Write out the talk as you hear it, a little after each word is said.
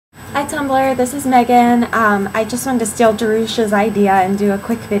Hi Tumblr, this is Megan. I just wanted to steal Darusha's idea and do a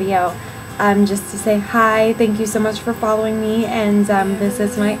quick video just to say hi, thank you so much for following me, and this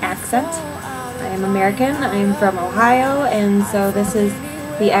is my accent. I am American, I am from Ohio, and so this is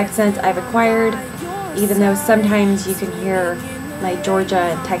the accent I've acquired, even though sometimes you can hear my Georgia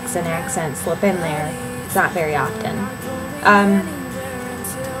and Texan accent slip in there. It's not very often.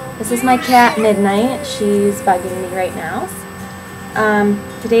 This is my cat, Midnight. She's bugging me right now.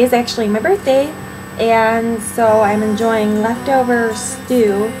 Today is actually my birthday, and so I'm enjoying leftover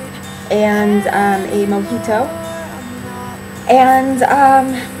stew and a mojito, and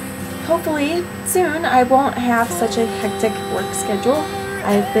hopefully soon I won't have such a hectic work schedule.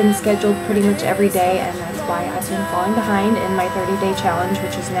 I've been scheduled pretty much every day, and that's why I've been falling behind in my 30-day challenge,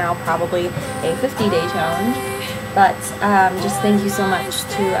 which is now probably a 50-day challenge. But just thank you so much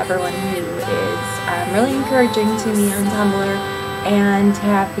to everyone who is really encouraging to me on Tumblr, and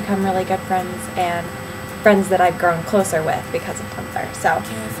have become really good friends, and friends that I've grown closer with because of Tumblr. So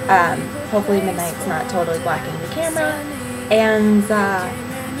hopefully Midnight's not totally blocking the camera, and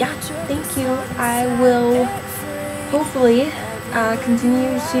yeah, thank you. I will hopefully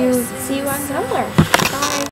continue to see you on Tumblr.